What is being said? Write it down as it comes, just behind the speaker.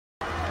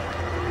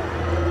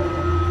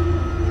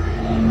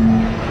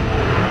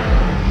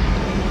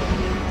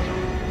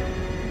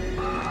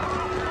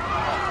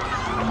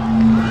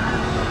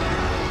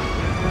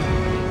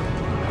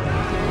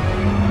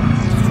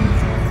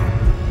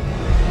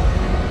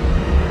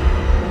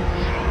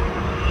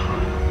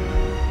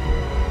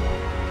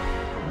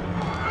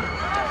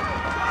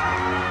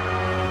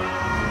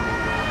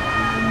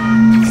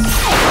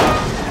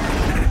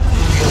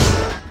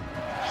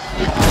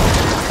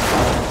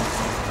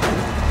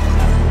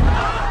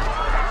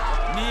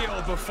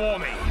before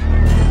me.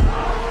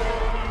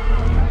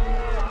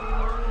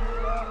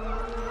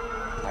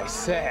 I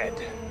said...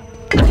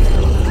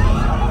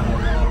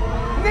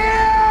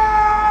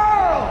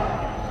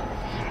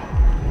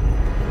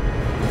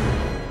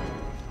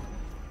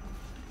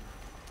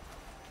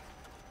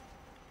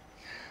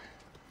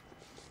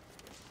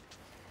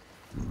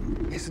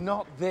 Is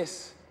not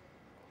this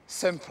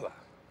simpler?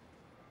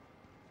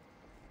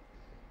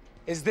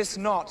 Is this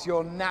not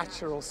your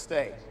natural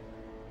state?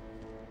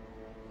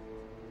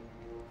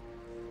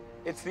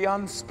 It's the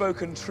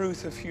unspoken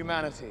truth of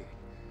humanity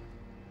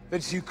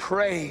that you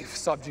crave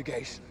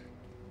subjugation.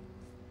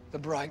 The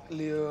bright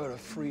lure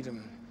of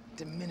freedom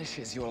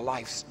diminishes your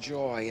life's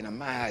joy in a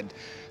mad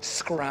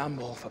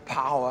scramble for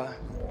power,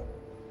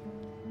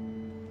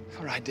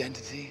 for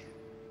identity.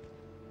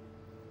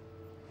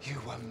 You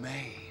were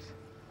made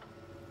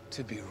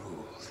to be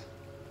ruled.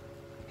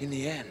 In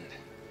the end,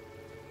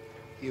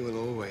 you will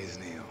always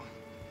kneel.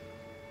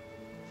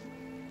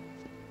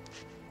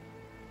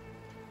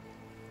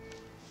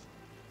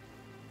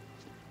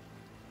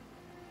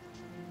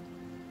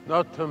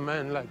 Not to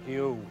men like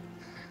you.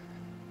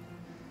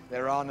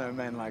 There are no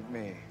men like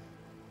me.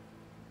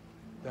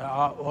 There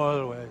are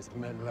always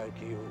men like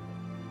you.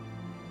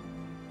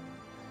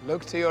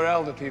 Look to your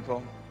elder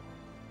people.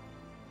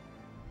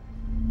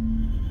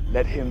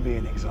 Let him be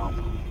an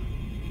example.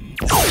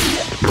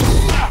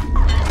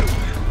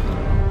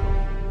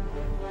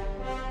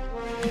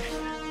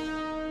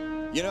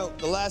 You know,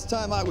 the last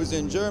time I was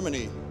in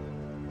Germany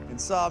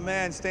and saw a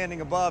man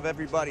standing above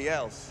everybody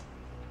else,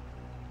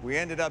 we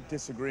ended up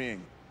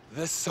disagreeing.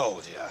 The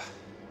soldier.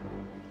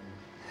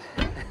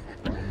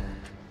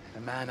 The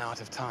man out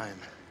of time.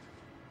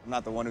 I'm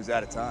not the one who's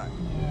out of time.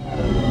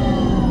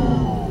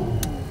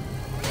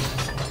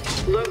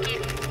 Loki,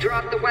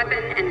 drop the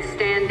weapon and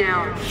stand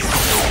down.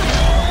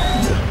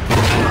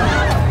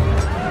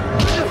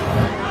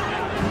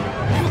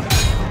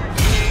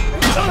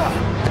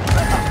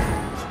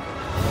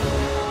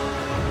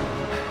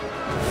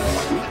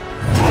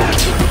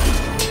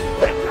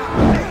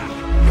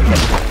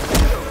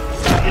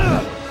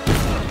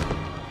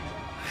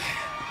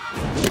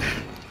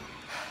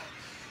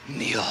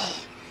 Kneel.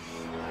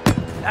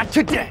 Not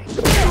today.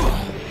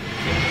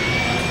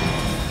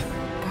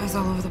 Guys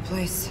all over the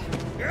place.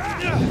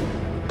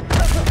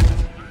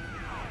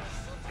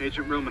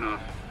 Agent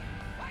Romanoff,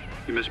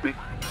 you miss me?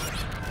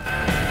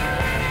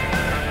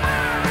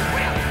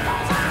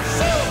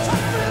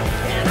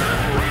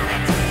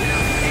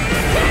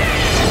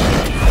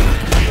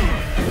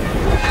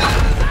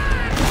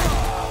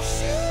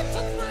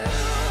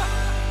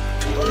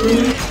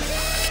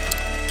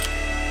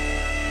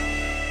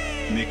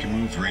 Make your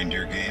move,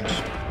 Reindeer Games.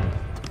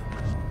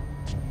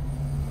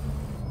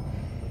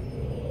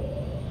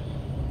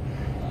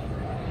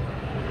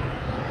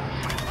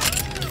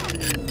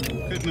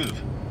 Good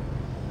move.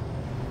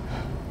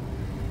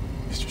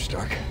 Mr.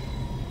 Stark.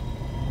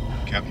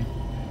 Captain?